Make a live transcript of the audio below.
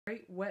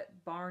great wet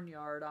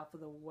barnyard off of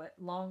the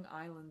Long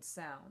Island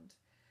Sound.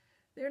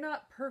 They're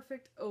not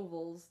perfect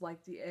ovals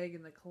like the egg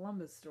in the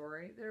Columbus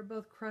story. They're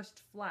both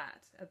crushed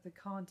flat at the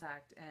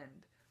contact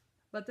end.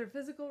 But their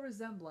physical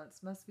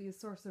resemblance must be a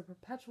source of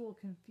perpetual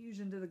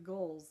confusion to the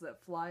gulls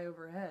that fly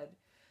overhead.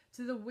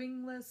 To the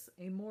wingless,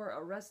 a more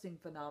arresting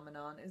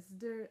phenomenon is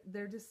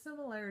their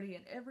dissimilarity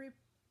in every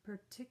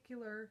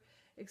particular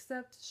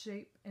except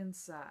shape and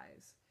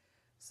size.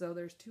 So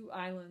there's two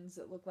islands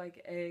that look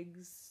like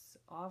eggs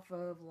off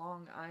of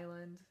Long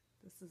Island.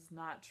 This is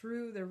not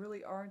true. There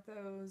really aren't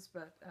those,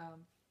 but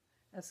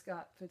as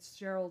Scott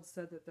Fitzgerald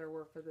said that there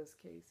were for this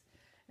case,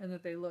 and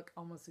that they look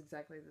almost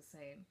exactly the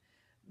same.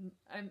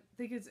 I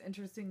think it's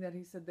interesting that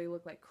he said they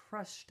look like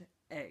crushed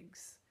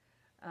eggs.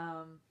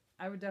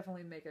 I would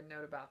definitely make a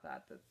note about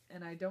that.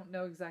 And I don't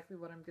know exactly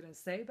what I'm going to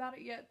say about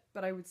it yet,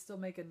 but I would still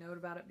make a note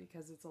about it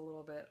because it's a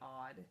little bit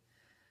odd.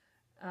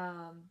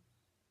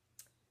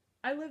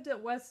 I lived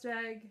at West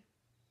Egg,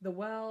 the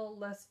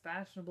less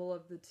fashionable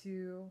of the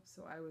two,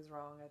 so I was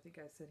wrong. I think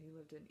I said he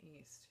lived in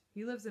East.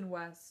 He lives in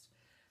West.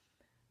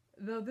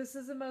 Though this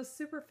is a most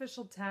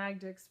superficial tag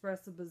to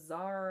express a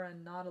bizarre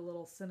and not a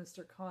little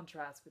sinister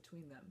contrast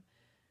between them.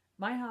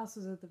 My house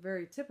was at the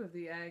very tip of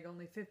the egg,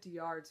 only 50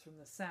 yards from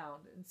the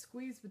Sound, and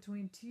squeezed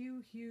between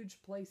two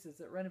huge places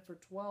that rented for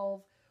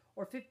 12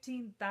 or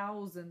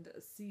 15,000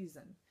 a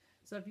season.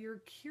 So if you're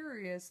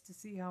curious to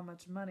see how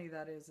much money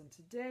that is in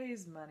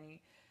today's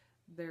money,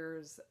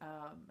 there's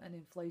an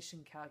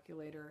inflation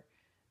calculator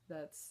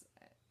that's,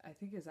 I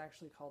think, is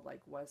actually called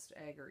like West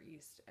Egg or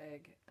East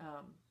Egg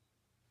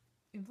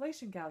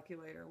inflation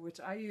calculator, which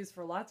I use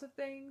for lots of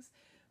things,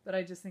 but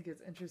I just think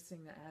it's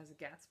interesting that it has a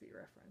Gatsby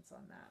reference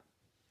on that.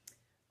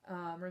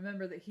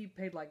 Remember that he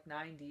paid like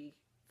 $90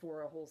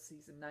 for a whole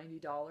season,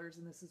 $90,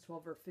 and this is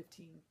 12 or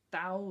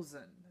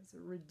 15,000. That's a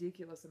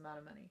ridiculous amount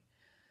of money.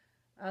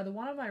 The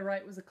one on my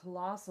right was a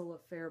colossal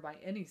affair by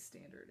any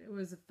standard. It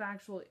was a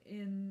factual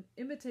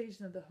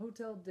imitation of the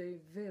Hotel de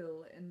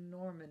Ville in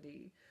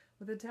Normandy,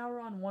 with a tower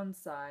on one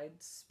side,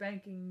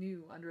 spanking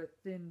new under a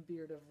thin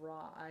beard of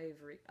raw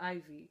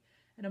ivy,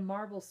 and a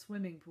marble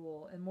swimming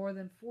pool, and more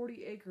than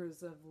 40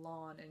 acres of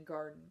lawn and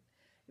garden.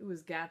 It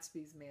was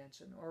Gatsby's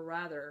mansion, or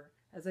rather,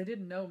 as I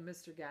didn't know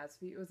Mr.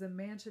 Gatsby, it was a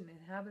mansion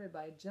inhabited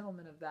by a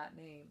gentleman of that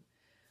name.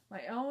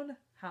 My own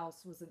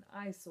house was an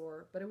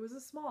eyesore, but it was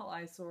a small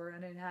eyesore,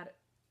 and it had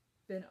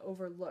been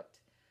overlooked.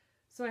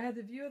 So I had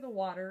the view of the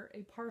water,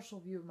 a partial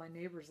view of my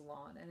neighbor's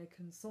lawn, and a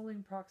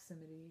consoling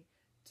proximity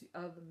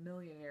of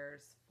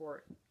millionaires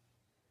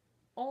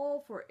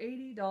all for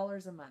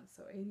 $80 a month.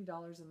 So $80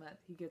 a month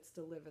he gets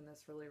to live in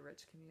this really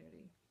rich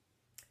community.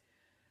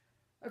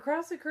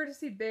 Across the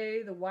Courtesy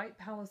Bay, the white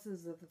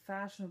palaces of the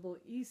fashionable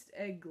East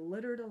Egg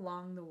glittered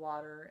along the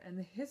water, and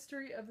the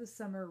history of the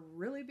summer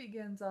really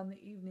begins on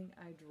the evening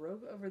I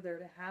drove over there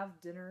to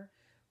have dinner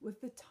with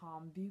the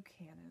Tom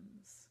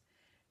Buchanans.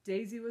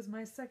 Daisy was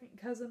my second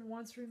cousin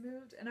once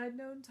removed, and I'd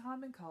known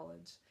Tom in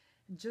college.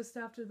 And just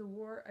after the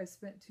war, I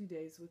spent 2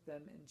 days with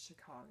them in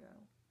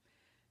Chicago.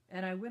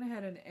 And I went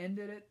ahead and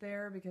ended it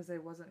there because I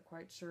wasn't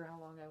quite sure how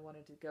long I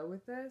wanted to go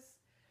with this.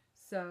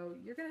 So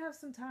you're going to have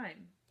some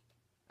time.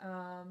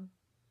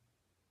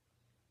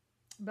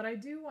 But I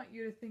do want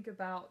you to think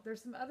about,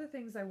 there's some other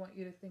things I want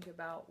you to think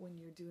about when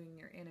you're doing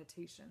your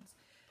annotations.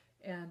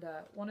 And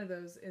one of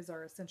those is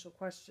our essential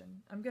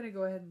question. I'm going to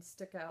go ahead and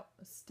stick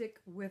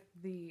with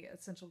the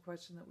essential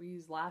question that we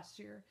used last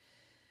year.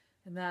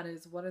 And that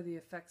is, what are the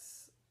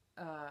effects,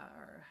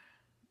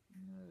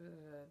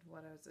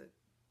 what is it?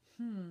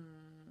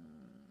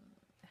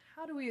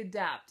 How do we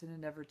adapt in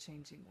an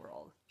ever-changing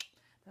world?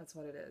 That's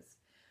what it is.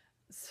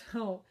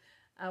 So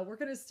we're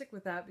going to stick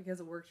with that because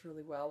it works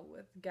really well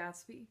with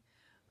Gatsby.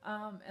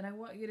 And I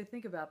want you to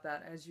think about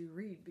that as you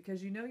read,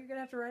 because you know you're going to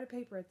have to write a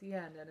paper at the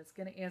end, and it's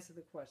going to answer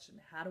the question,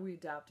 how do we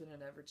adapt in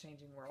an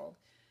ever-changing world?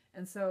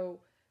 And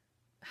so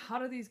how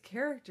do these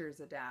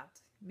characters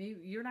adapt? Maybe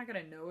you're not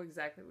going to know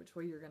exactly which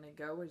way you're going to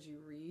go as you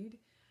read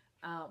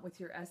with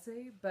your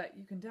essay, but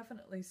you can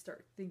definitely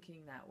start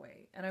thinking that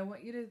way. And I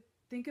want you to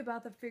think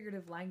about the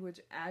figurative language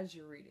as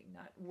you're reading,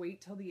 not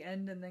wait till the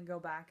end and then go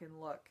back and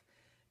look.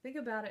 Think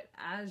about it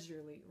as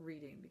you're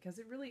reading, because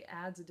it really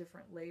adds a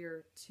different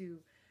layer to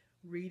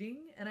reading.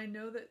 And I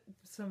know that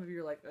some of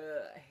you are like,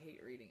 I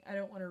hate reading. I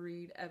don't want to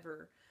read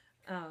ever.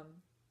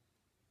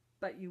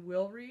 But you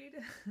will read.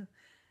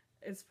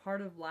 It's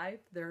part of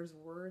life. There's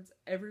words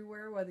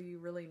everywhere, whether you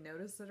really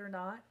notice it or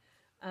not.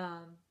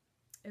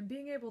 And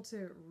being able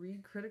to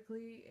read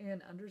critically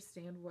and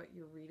understand what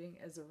you're reading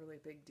is a really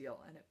big deal.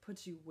 And it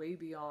puts you way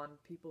beyond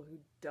people who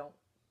don't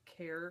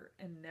care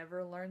and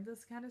never learn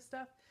this kind of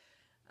stuff.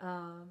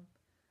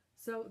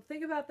 So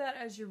think about that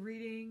as you're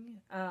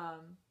reading.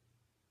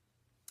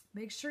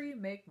 Make sure you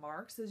make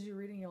marks as you're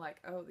reading. You're like,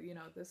 oh, you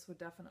know, this would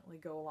definitely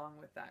go along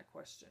with that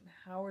question.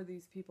 How are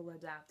these people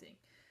adapting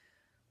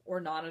or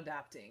not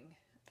adapting?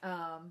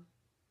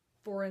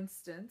 For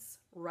instance,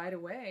 right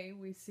away,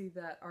 we see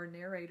that our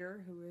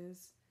narrator, who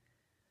is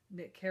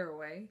Nick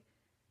Carraway,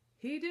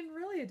 he didn't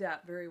really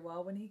adapt very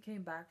well when he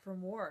came back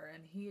from war,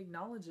 and he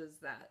acknowledges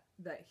that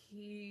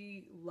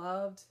he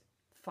loved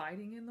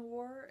fighting in the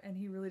war, and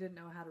he really didn't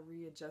know how to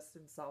readjust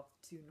himself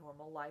to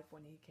normal life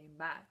when he came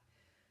back.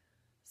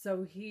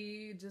 So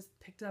he just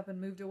picked up and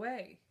moved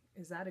away.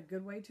 Is that a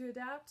good way to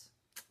adapt?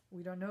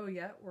 We don't know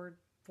yet. We're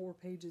 4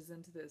 pages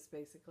into this,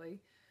 basically.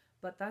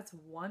 But that's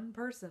one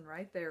person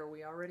right there.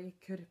 We already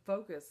could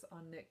focus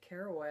on Nick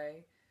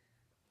Carraway.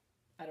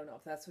 I don't know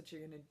if that's what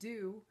you're going to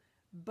do,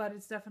 but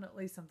it's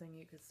definitely something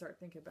you could start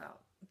thinking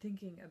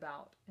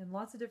about. And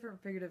lots of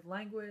different figurative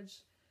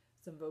language,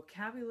 some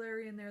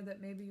vocabulary in there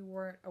that maybe you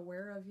weren't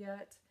aware of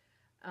yet.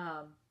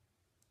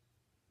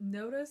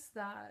 Notice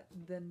that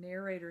the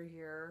narrator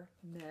here,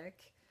 Nick,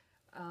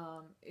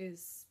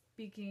 is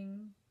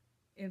speaking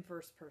in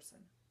first person.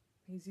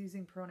 He's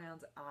using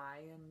pronouns I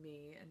and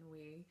me and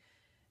we.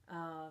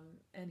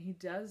 And he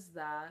does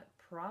that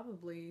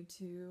probably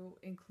to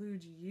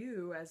include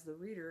you as the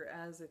reader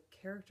as a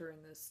character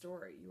in this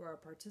story. You are a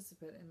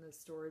participant in this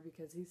story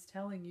because he's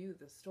telling you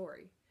the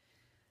story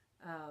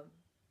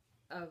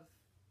of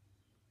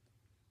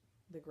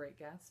The Great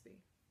Gatsby.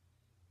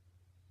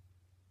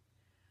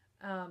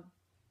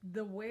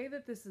 The way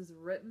that this is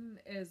written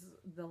is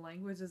the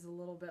language is a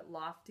little bit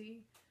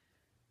lofty.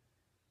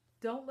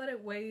 Don't let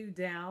it weigh you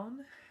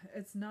down.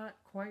 It's not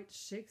quite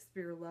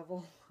Shakespeare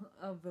level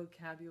of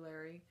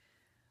vocabulary,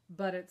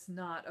 but it's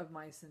not of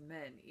mice and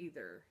men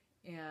either.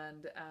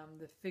 And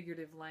the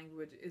figurative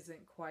language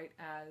isn't quite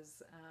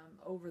as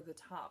over the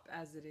top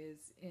as it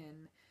is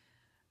in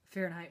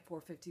Fahrenheit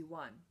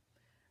 451.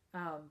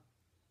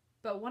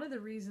 But one of the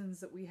reasons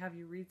that we have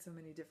you read so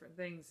many different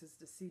things is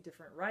to see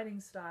different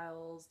writing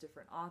styles,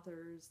 different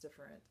authors,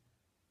 different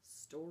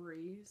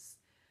stories.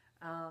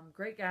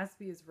 Great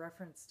Gatsby is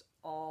referenced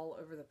all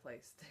over the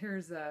place.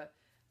 There's a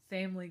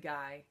Family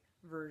Guy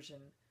version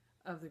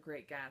of The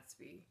Great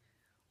Gatsby.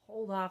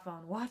 Hold off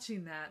on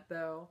watching that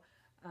though,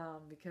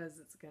 because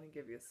it's going to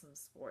give you some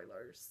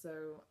spoilers.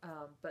 So,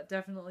 but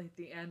definitely at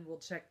the end we'll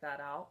check that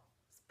out.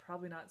 It's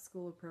probably not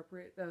school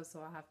appropriate though,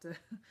 so I'll have to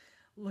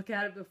look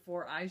at it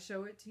before I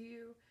show it to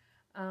you.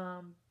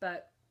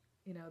 But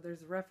you know,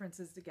 there's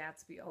references to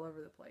Gatsby all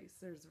over the place.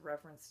 There's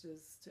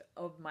references to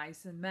Of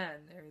Mice and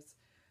Men. There's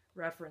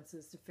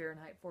references to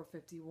Fahrenheit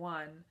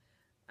 451,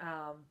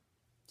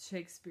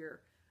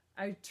 Shakespeare.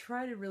 I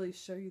try to really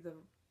show you the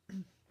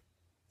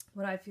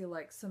what I feel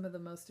like some of the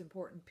most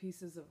important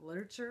pieces of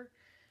literature.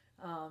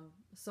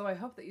 So I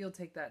hope that you'll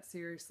take that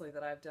seriously,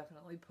 that I've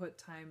definitely put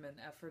time and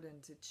effort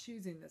into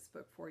choosing this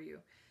book for you.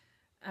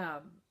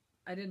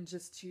 I didn't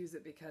just choose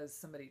it because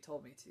somebody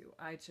told me to.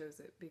 I chose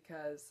it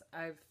because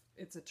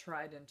it's a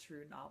tried and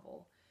true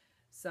novel.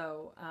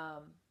 So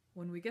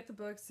when we get the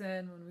books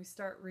in, when we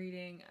start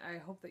reading, I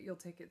hope that you'll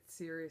take it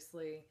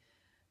seriously,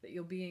 that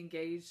you'll be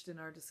engaged in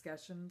our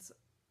discussions.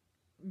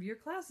 Your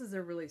classes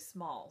are really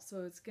small,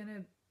 so it's going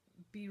to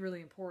be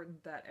really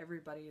important that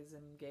everybody is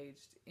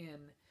engaged in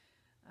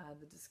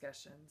the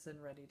discussions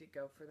and ready to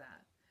go for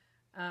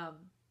that.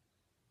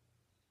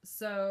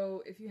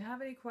 So if you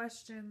have any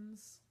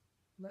questions,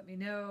 let me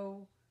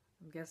know.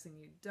 I'm guessing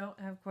you don't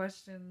have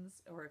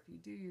questions, or if you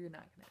do, you're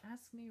not going to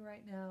ask me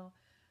right now.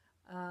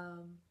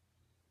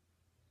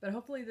 But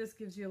hopefully this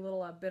gives you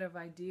a bit of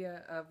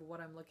idea of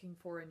what I'm looking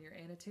for in your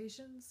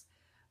annotations.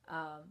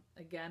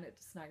 Again,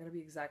 it's not going to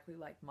be exactly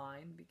like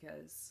mine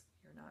because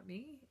you're not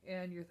me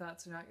and your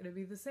thoughts are not going to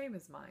be the same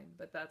as mine.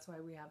 But that's why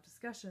we have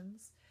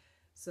discussions,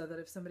 so that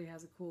if somebody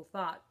has a cool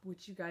thought,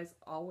 which you guys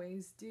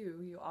always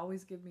do, you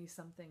always give me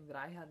something that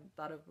I hadn't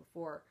thought of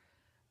before,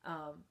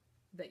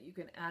 that you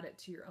can add it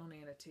to your own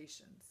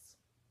annotations.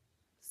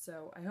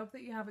 So I hope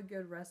that you have a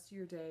good rest of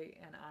your day,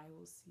 and I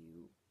will see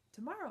you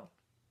tomorrow.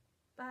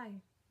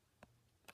 Bye.